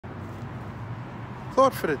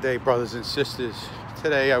Thought for the day, brothers and sisters.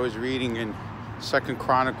 Today I was reading in 2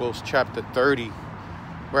 Chronicles chapter 30,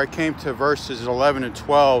 where I came to verses 11 and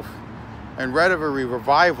 12 and read of a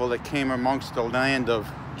revival that came amongst the land of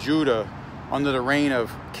Judah under the reign of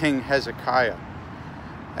King Hezekiah.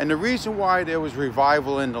 And the reason why there was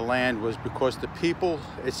revival in the land was because the people,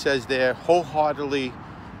 it says there, wholeheartedly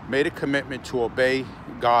made a commitment to obey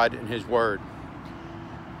God and His word.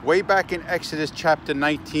 Way back in Exodus chapter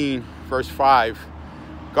 19, verse 5,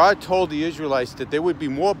 God told the Israelites that they would be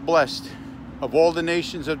more blessed of all the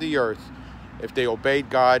nations of the earth if they obeyed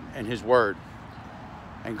God and His word.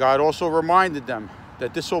 And God also reminded them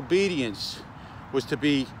that this obedience was to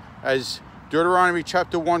be, as Deuteronomy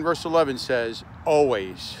chapter 1 verse 11 says,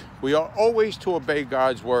 always. We are always to obey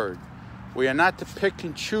God's word. We are not to pick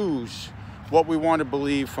and choose what we want to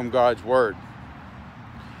believe from God's word.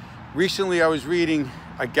 Recently I was reading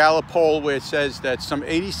a Gallup poll where it says that some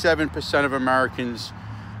 87% of Americans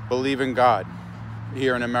believe in God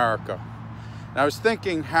here in America. And I was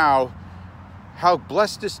thinking how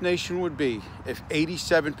blessed this nation would be if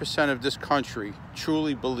 87% of this country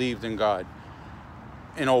truly believed in God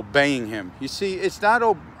and obeying Him. You see, it's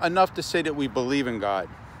not enough to say that we believe in God.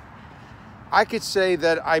 I could say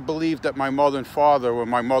that I believe that my mother and father were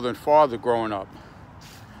my mother and father growing up.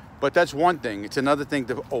 But that's one thing. It's another thing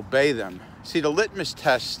to obey them. See, the litmus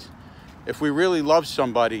test, if we really love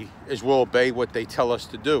somebody, is we'll obey what they tell us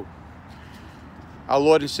to do. Our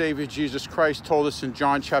Lord and Savior Jesus Christ told us in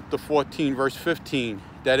John chapter 14, verse 15,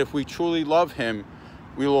 that if we truly love Him,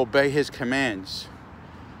 we will obey His commands.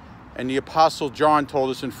 And the Apostle John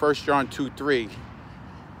told us in 1 John 2:3,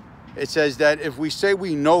 it says that if we say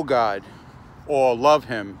we know God or love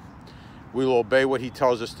Him, we will obey what He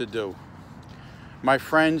tells us to do. My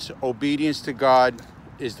friends, obedience to God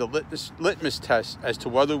is the litmus test as to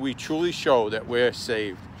whether we truly show that we're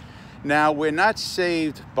saved. Now, we're not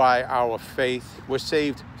saved by our faith. We're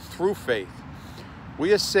saved through faith.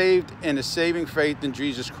 We are saved in a saving faith in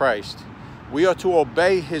Jesus Christ. We are to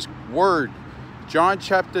obey His word. John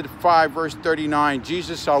chapter 5, verse 39,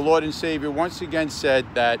 Jesus, our Lord and Savior, once again said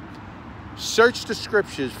that, "Search the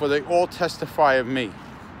scriptures, for they all testify of me."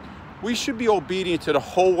 We should be obedient to the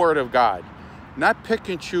whole word of God. Not pick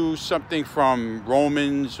and choose something from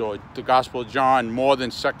Romans or the Gospel of John more than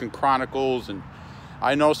 2 Chronicles. And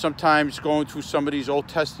I know sometimes going through some of these Old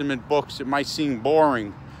Testament books, it might seem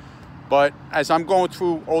boring. But as I'm going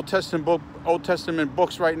through Old Testament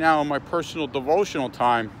books right now in my personal devotional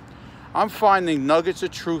time, I'm finding nuggets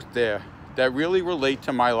of truth there that really relate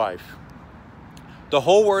to my life. The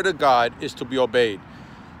whole Word of God is to be obeyed.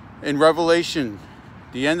 In Revelation,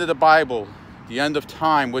 the end of the Bible, the end of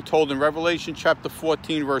time, we're told in Revelation chapter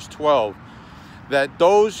 14, verse 12, that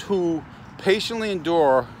those who patiently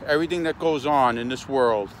endure everything that goes on in this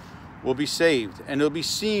world will be saved, and it'll be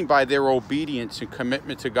seen by their obedience and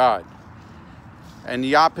commitment to God. And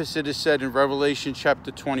the opposite is said in Revelation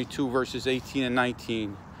chapter 22, verses 18 and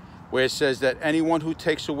 19, where it says that anyone who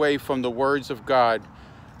takes away from the words of God,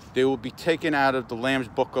 they will be taken out of the Lamb's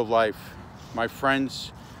book of life. My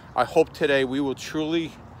friends, I hope today we will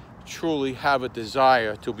truly have a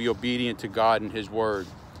desire to be obedient to God and His word.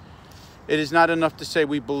 It is not enough to say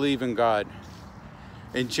we believe in God.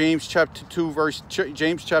 In James chapter 2, verse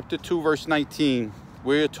 19,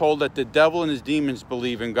 we are told that the devil and his demons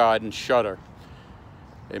believe in God and shudder.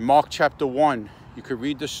 In Mark chapter 1, you could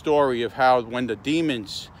read the story of how when the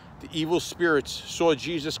demons, the evil spirits, saw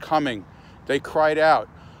Jesus coming, they cried out,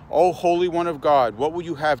 "O Holy One of God, what will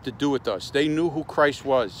you have to do with us?" They knew who Christ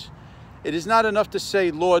was. It is not enough to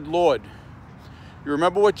say, "Lord, Lord." You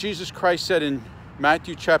remember what Jesus Christ said in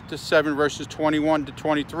Matthew chapter 7, verses 21 to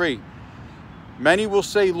 23. Many will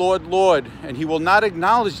say, "Lord, Lord," and He will not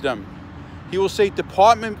acknowledge them. He will say,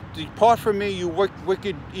 Depart from me, you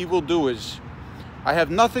wicked evildoers. I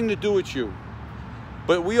have nothing to do with you."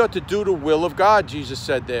 But we are to do the will of God, Jesus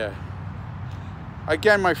said there.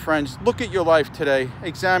 Again, my friends, look at your life today.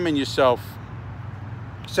 Examine yourself.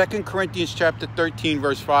 2 Corinthians chapter 13,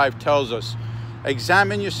 verse 5 tells us,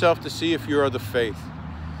 examine yourself to see if you're of the faith.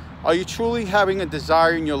 Are you truly having a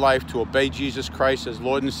desire in your life to obey Jesus Christ as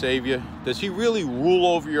Lord and Savior? Does He really rule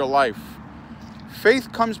over your life?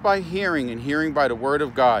 Faith comes by hearing, and hearing by the word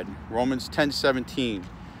of God, Romans 10:17.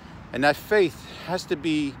 And that faith has to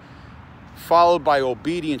be followed by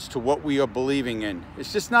obedience to what we are believing in.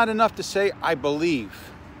 It's just not enough to say, "I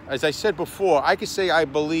believe." As I said before, I could say I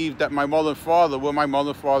believe that my mother and father were my mother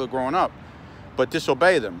and father growing up, but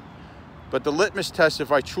disobey them. But the litmus test,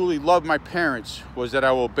 if I truly love my parents, was that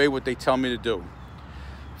I will obey what they tell me to do.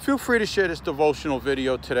 Feel free to share this devotional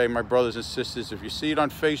video today, my brothers and sisters. If you see it on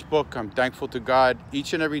Facebook, I'm thankful to God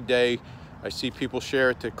each and every day I see people share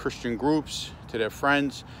it to Christian groups, to their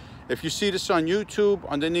friends. If you see this on YouTube,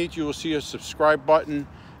 underneath you will see a subscribe button.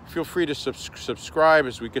 Feel free to subscribe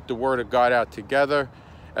as we get the word of God out together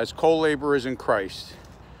as co-laborers in Christ.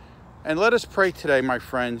 And let us pray today, my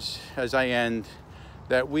friends, as I end,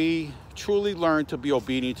 that we truly learn to be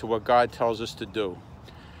obedient to what God tells us to do.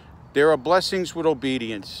 There are blessings with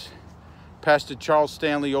obedience. Pastor Charles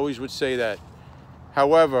Stanley always would say that.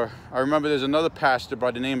 However, I remember there's another pastor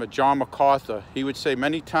by the name of John MacArthur. He would say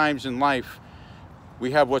many times in life,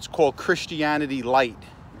 we have what's called Christianity light.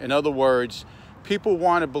 In other words, people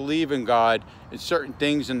want to believe in God in certain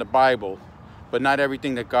things in the Bible, but not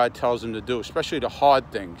everything that God tells them to do, especially the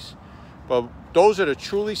hard things. But those that are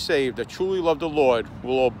truly saved, that truly love the Lord,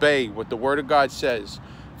 will obey what the Word of God says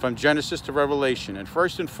from Genesis to Revelation. And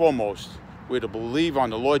first and foremost, we're to believe on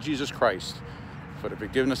the Lord Jesus Christ for the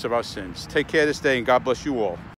forgiveness of our sins. Take care this day, and God bless you all.